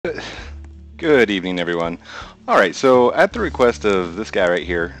Good evening, everyone. All right, so at the request of this guy right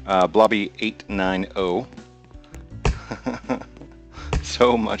here, Bloby890,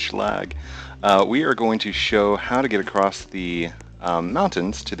 so much lag, we are going to show how to get across the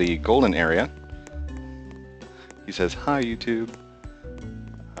mountains to the golden area. He says, "Hi, YouTube."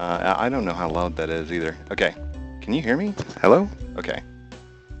 I don't know how loud that is either. Okay, can you hear me? Hello? Okay.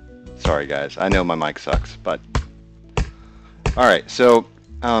 Sorry, guys. I know my mic sucks, but... All right, so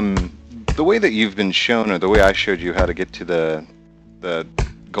the way that you've been shown, or the way I showed you how to get to the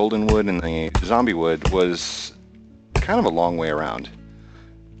golden wood and the zombie wood, was kind of a long way around,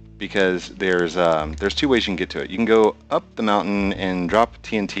 because there's two ways you can get to it. You can go up the mountain and drop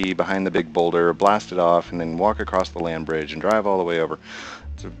TNT behind the big boulder, blast it off, and then walk across the land bridge and drive all the way over.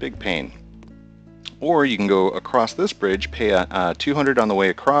 It's a big pain. Or you can go across this bridge, pay 200 on the way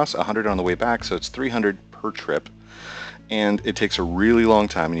across, 100 on the way back, so it's 300 per trip. And it takes a really long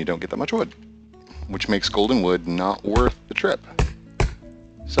time and you don't get that much wood, which makes golden wood not worth the trip.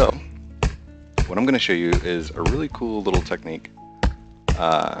 So what I'm going to show you is a really cool little technique.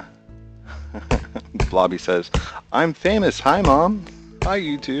 Bloby says, "I'm famous. Hi, Mom. Hi,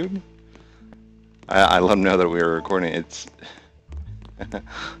 YouTube." I let him know that we were recording. It's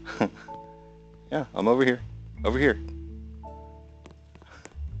yeah, I'm over here. Over here.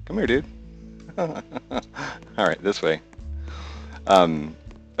 Come here, dude. All right, this way.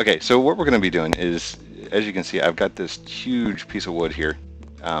 Okay, so what we're going to be doing is, as you can see, I've got this huge piece of wood here.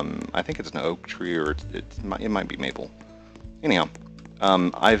 I think it's an oak tree, or it might be maple. Anyhow,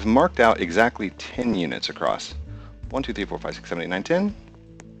 I've marked out exactly 10 units across. 1, 2, 3, 4, 5, 6, 7, 8, 9, 10.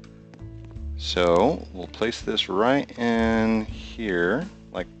 So we'll place this right in here,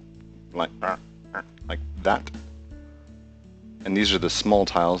 like that. And these are the small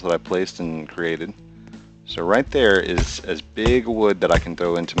tiles that I placed and created. So right there is as big wood that I can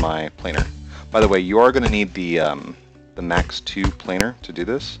throw into my planer. By the way, you are going to need the Max 2 planer to do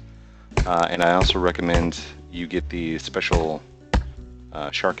this. And I also recommend you get the special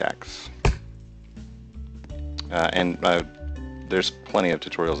shark axe. There's plenty of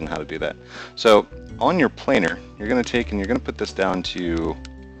tutorials on how to do that. So on your planer, you're going to take and you're going to put this down to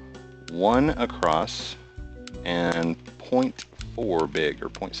 1 across and 0.4 big, or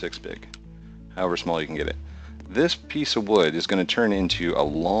 0.6 big, however small you can get it. This piece of wood is going to turn into a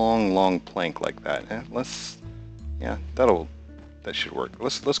long plank like that. Yeah, that should work.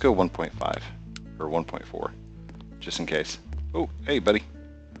 Let's go 1.5 or 1.4, just in case. Oh, hey, buddy.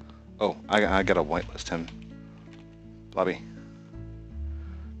 Oh, I gotta whitelist him. Bloby.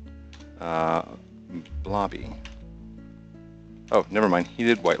 Bloby. Oh, never mind. He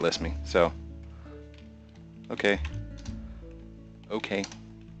did whitelist me, so... Okay. Okay.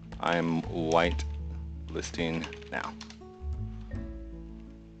 I'm whitelisting now.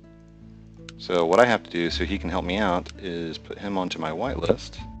 So what I have to do so he can help me out is put him onto my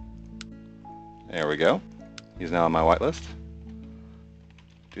whitelist. There we go. He's now on my whitelist.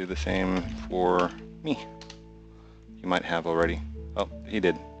 Do the same for me. He might have already. Oh, he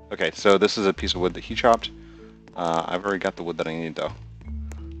did. Okay, so this is a piece of wood that he chopped. I've already got the wood that I need though.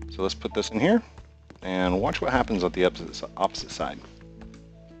 So let's put this in here and watch what happens at the opposite side.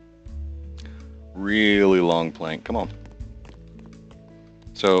 Really long plank. Come on.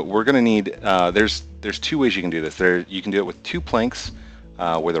 So we're going to need, there's 2 ways you can do this. You can do it with 2 planks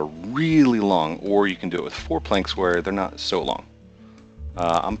where they're really long, or you can do it with 4 planks where they're not so long.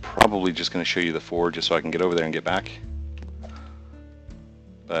 I'm probably just going to show you the 4 just so I can get over there and get back.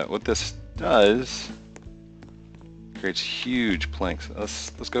 But what this does, creates huge planks.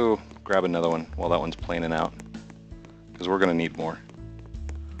 Let's go grab another one while that one's planing out, because we're going to need more.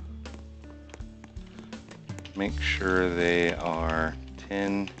 Make sure they are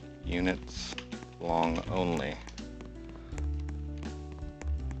 10 units long only.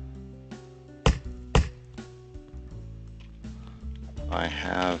 I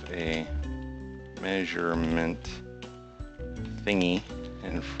have a measurement thingy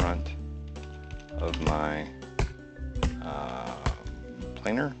in front of my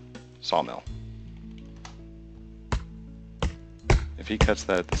planer sawmill. If he cuts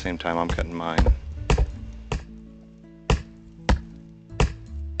that at the same time I'm cutting mine.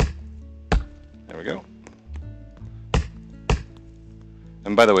 There we go.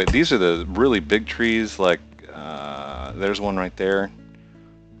 And by the way, these are the really big trees, like there's one right there,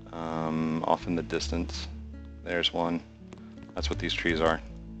 off in the distance. There's one. That's what these trees are.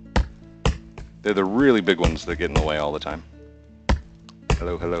 They're the really big ones that get in the way all the time.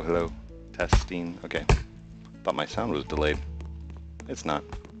 Hello, hello, hello. Testing. Okay. Thought my sound was delayed. It's not.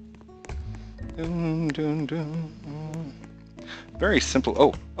 Very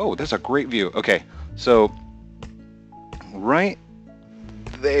simple. Oh, that's a great view. Okay, so right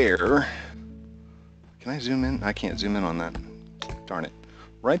there. Can I zoom in? I can't zoom in on that. Darn it.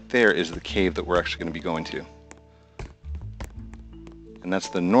 Right there is the cave that we're actually going to be going to. And that's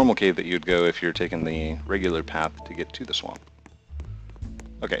the normal cave that you'd go if you're taking the regular path to get to the swamp.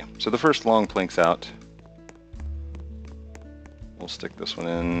 Okay, so the first long plank's out. We'll stick this one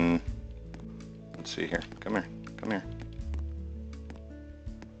in. Let's see here. Come here. Come here.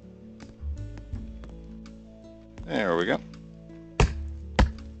 There we go.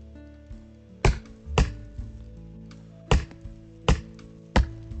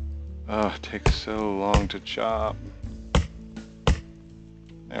 Oh, it takes so long to chop.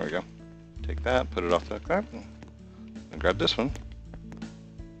 There we go. Take that, put it off like that, and grab this one,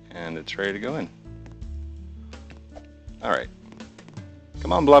 and it's ready to go in. Alright.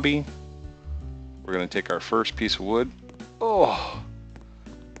 Come on, Bloby. We're going to take our first piece of wood. Oh!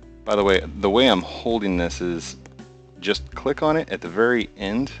 By the way I'm holding this is just click on it at the very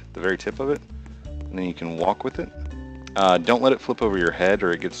end, the very tip of it, and then you can walk with it. Don't let it flip over your head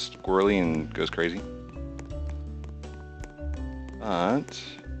or it gets squirrely and goes crazy. But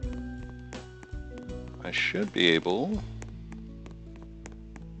I should be able...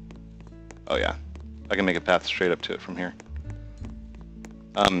 Oh yeah, I can make a path straight up to it from here.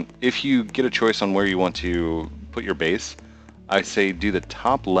 If you get a choice on where you want to put your base, I say do the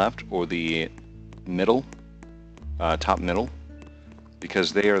top left or the middle, top middle,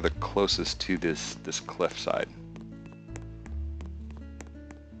 because they are the closest to this cliff side.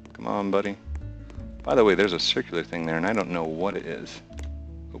 Come on, buddy. By the way, there's a circular thing there, and I don't know what it is.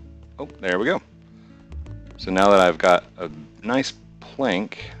 Oh, there we go. So now that I've got a nice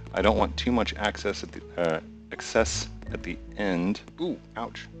plank, I don't want too much access at the excess at the end. Ooh,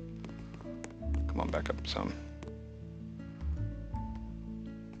 ouch. Come on, back up some.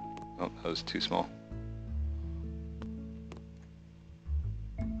 Oh, that was too small.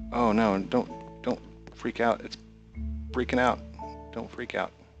 Oh no, don't freak out. It's freaking out. Don't freak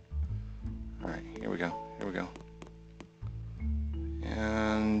out. Alright, here we go. Here we go.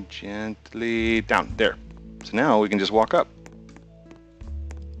 And gently down. There. So now we can just walk up.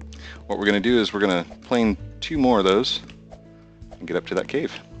 What we're going to do is we're going to plane 2 more of those and get up to that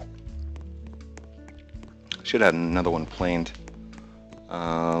cave. Should have another one planed.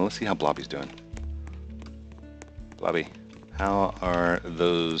 Let's see how Bloby's doing. Bloby, how are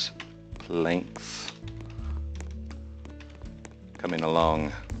those planks coming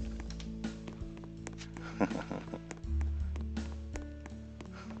along?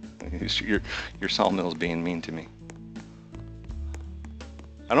 Your sawmill's being mean to me.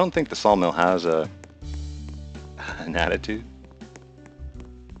 I don't think the sawmill has an attitude.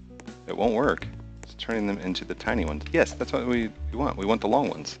 It won't work. It's turning them into the tiny ones. Yes, that's what we want. We want the long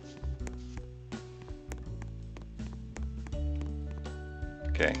ones.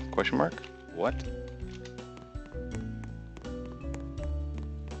 Okay, question mark? What?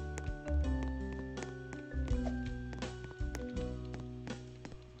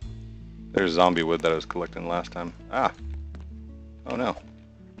 There's zombie wood that I was collecting last time. Ah! Oh no.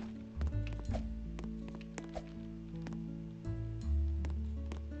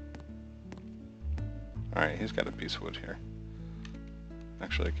 Alright, he's got a piece of wood here.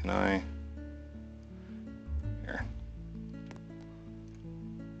 Actually, can I... Here.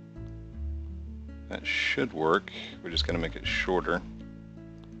 That should work. We're just going to make it shorter.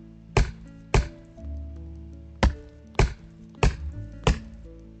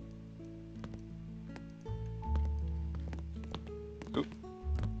 Oop.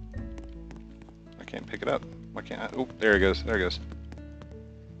 I can't pick it up. Why can't I? Oop, there it goes. There it goes.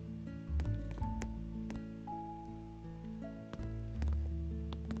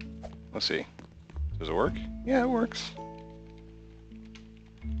 Let's see. Does it work? Yeah, it works.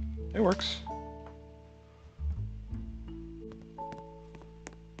 It works.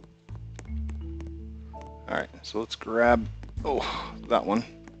 Alright, so let's grab... Oh, that one.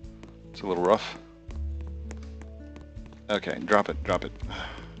 It's a little rough. Okay, drop it, drop it.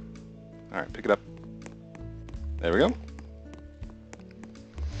 Alright, pick it up. There we go.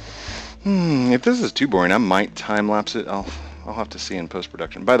 If this is too boring, I might time-lapse it. I'll have to see in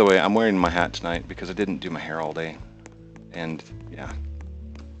post-production. By the way, I'm wearing my hat tonight because I didn't do my hair all day. And, yeah.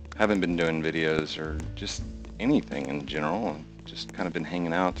 Haven't been doing videos or just anything in general. I've just kind of been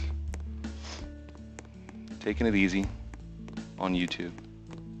hanging out. Taking it easy on YouTube.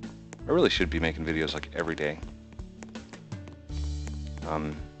 I really should be making videos like every day.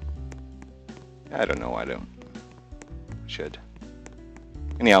 I don't know why I don't. Should.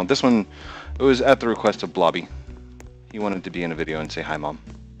 Anyhow, this one, it was at the request of Bloby. he wanted to be in a video and say hi, Mom.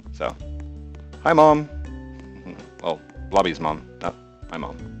 So, hi, Mom. Well, Bloby's mom, not my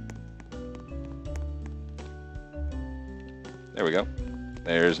mom. There we go.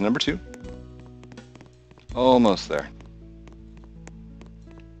 There's number 2. Almost there.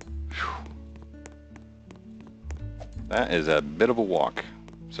 Whew. That is a bit of a walk.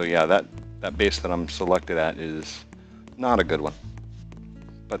 So yeah, that base that I'm selected at is not a good one.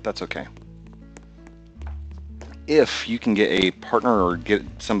 But that's okay. If you can get a partner or get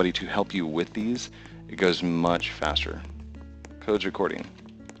somebody to help you with these, it goes much faster. Code's recording.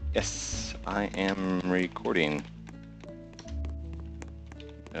 Yes, I am recording.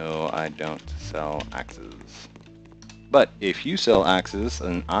 No, I don't sell axes. But if you sell axes,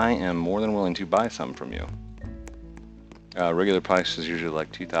 then I am more than willing to buy some from you. Regular price is usually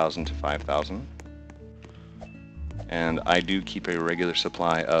like 2,000 to 5,000. And I do keep a regular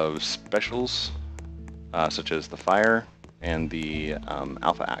supply of specials, such as the fire and the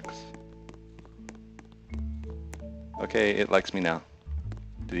alpha axe. Okay, it likes me now.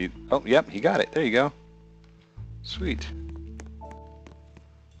 Did he? Oh, yep, he got it. There you go. Sweet.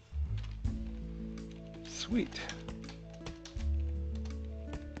 Sweet.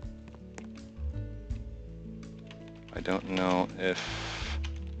 I don't know if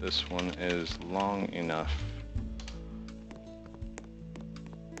this one is long enough.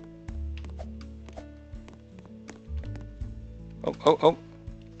 Oh, oh, oh.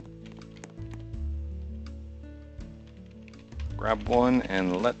 Grab one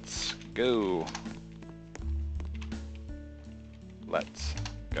and let's go. Let's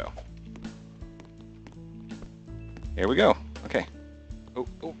go. Here we go. Okay. Oh,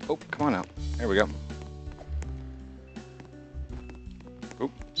 oh, oh, come on out. There we go.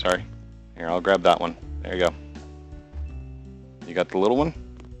 Oh, sorry. Here, I'll grab that one. There you go. You got the little one?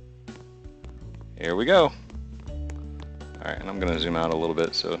 Here we go. Alright, and I'm going to zoom out a little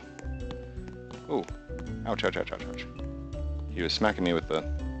bit so... Oh, ouch, ouch, ouch, ouch, ouch. He was smacking me with the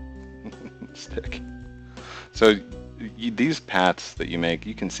stick. So these paths that you make,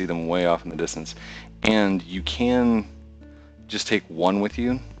 you can see them way off in the distance. And you can just take one with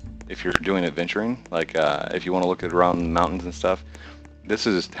you if you're doing adventuring. Like if you want to look at around the mountains and stuff. This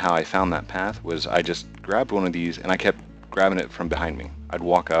is how I found that path, was I just grabbed one of these and I kept grabbing it from behind me. I'd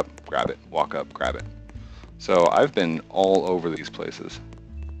walk up, grab it, walk up, grab it. So I've been all over these places.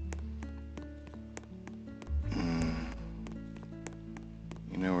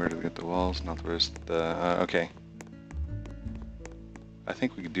 You know where to get the walls, not where's the... okay. I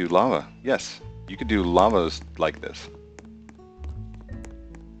think we could do lava. Yes, you could do lavas like this.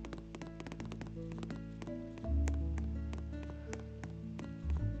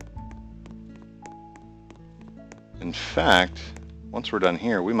 In fact, once we're done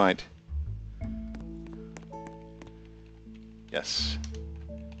here, we might... Yes,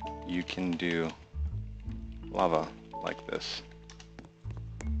 you can do lava like this.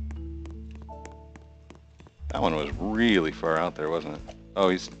 That one was really far out there, wasn't it?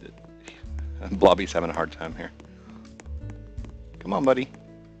 Oh, Bloby's having a hard time here. Come on, buddy.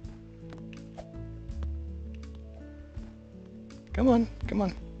 Come on, come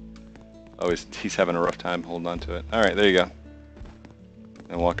on. Oh, he's having a rough time holding on to it. All right, there you go.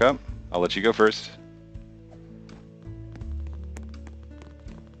 And walk up. I'll let you go first.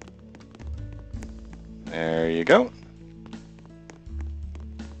 There you go.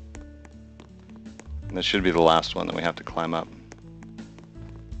 And this should be the last one that we have to climb up.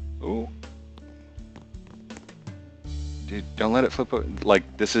 Ooh. Dude, don't let it flip over.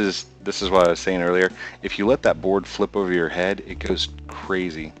 Like, this is what I was saying earlier. If you let that board flip over your head, it goes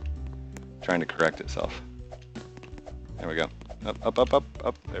crazy trying to correct itself. There we go. Up, up, up, up,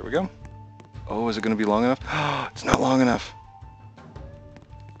 up. There we go. Oh, is it going to be long enough? Oh, it's not long enough.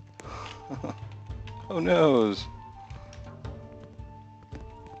 Oh, noes.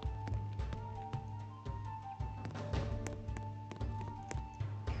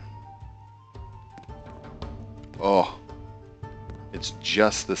 Oh, it's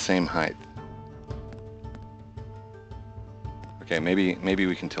just the same height. Okay, maybe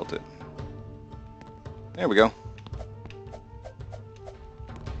we can tilt it. There we go.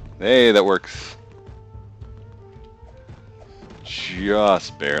 Hey, that works.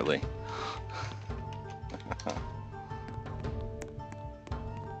 Just barely.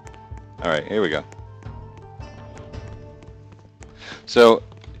 Alright, here we go. So,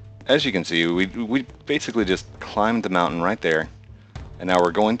 as you can see, we basically just climbed the mountain right there, and now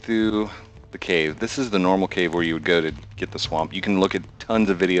we're going through the cave. This is the normal cave where you would go to get the swamp. You can look at tons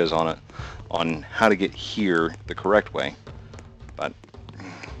of videos on it, on how to get here the correct way, but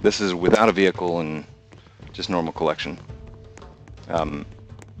this is without a vehicle and just normal collection.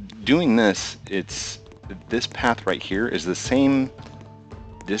 Doing this, this path right here is the same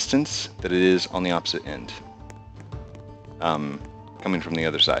distance that it is on the opposite end, coming from the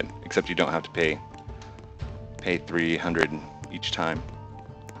other side, except you don't have to pay 300 each time.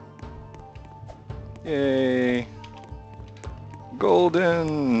 Yay!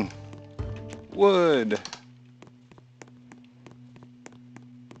 Golden wood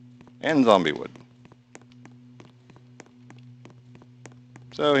and zombie wood.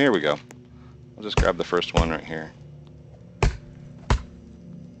 So here we go. I'll just grab the first one right here.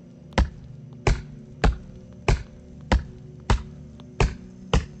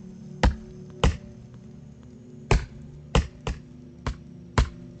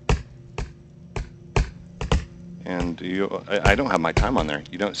 And I don't have my time on there.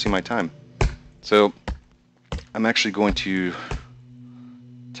 You don't see my time. So I'm actually going to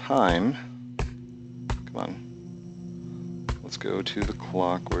time. Come on. Let's go to the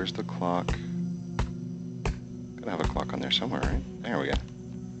clock. Where's the clock? Gotta have a clock on there somewhere, right? There we go.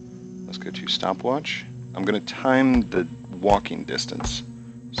 Let's go to stopwatch. I'm gonna time the walking distance.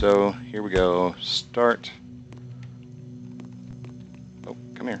 So here we go. Start. Oh,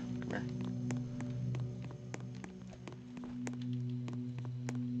 come here.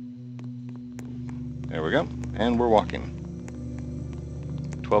 There we go, and we're walking.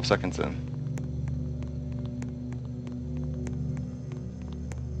 12 seconds in.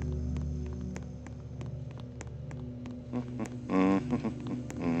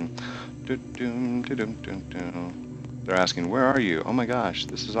 They're asking, where are you? Oh my gosh,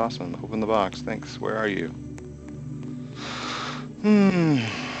 this is awesome. Open the box, thanks. Where are you?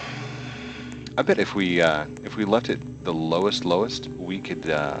 I bet if we left it the lowest, we could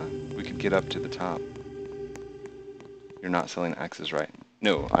get up to the top. You're not selling axes, right?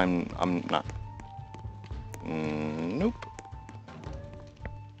 No, I'm not. Nope.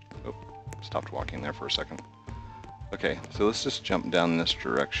 Oh, stopped walking there for a second. Okay, so let's just jump down this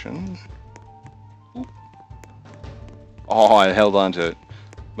direction. Oop. Oh, I held on to it.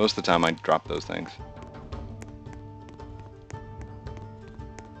 Most of the time I drop those things.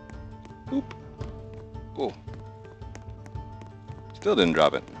 Oop. Oh. Still didn't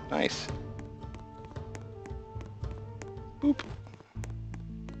drop it. Nice. Boop.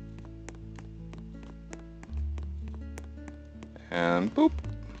 And boop.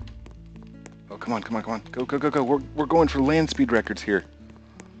 Oh, come on. Go. We're going for land speed records here.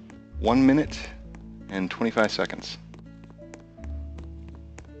 1 minute and 25 seconds.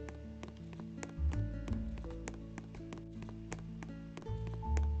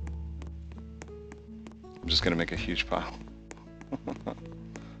 I'm just gonna make a huge pile.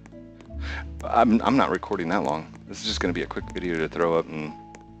 I'm not recording that long. This is just going to be a quick video to throw up and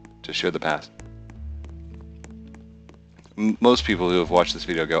to show the past. Most people who have watched this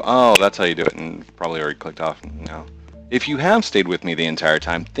video go, oh, that's how you do it, and probably already clicked off now. If you have stayed with me the entire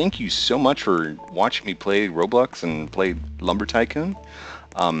time, thank you so much for watching me play Roblox and play Lumber Tycoon.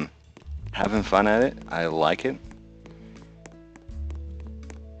 Having fun at it. I like it.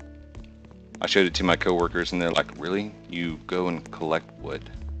 I showed it to my coworkers and they're like, really? You go and collect wood?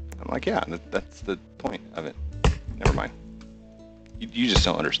 I'm like, yeah, that's the point of it. Never mind. You just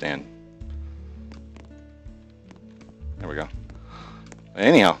don't understand. There we go.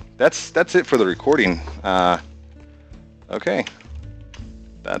 Anyhow, that's it for the recording. Okay.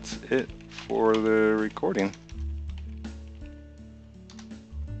 That's it for the recording.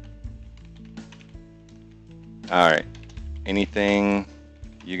 Alright. Anything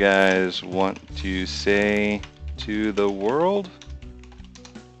you guys want to say to the world?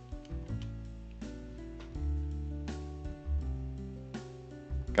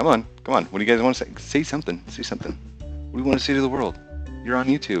 Come on. What do you guys want to say? Say something. What do you want to say to the world? You're on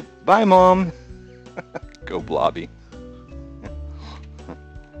YouTube. Bye, Mom. Go Bloby.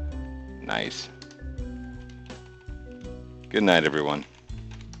 Nice. Good night, everyone.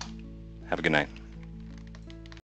 Have a good night.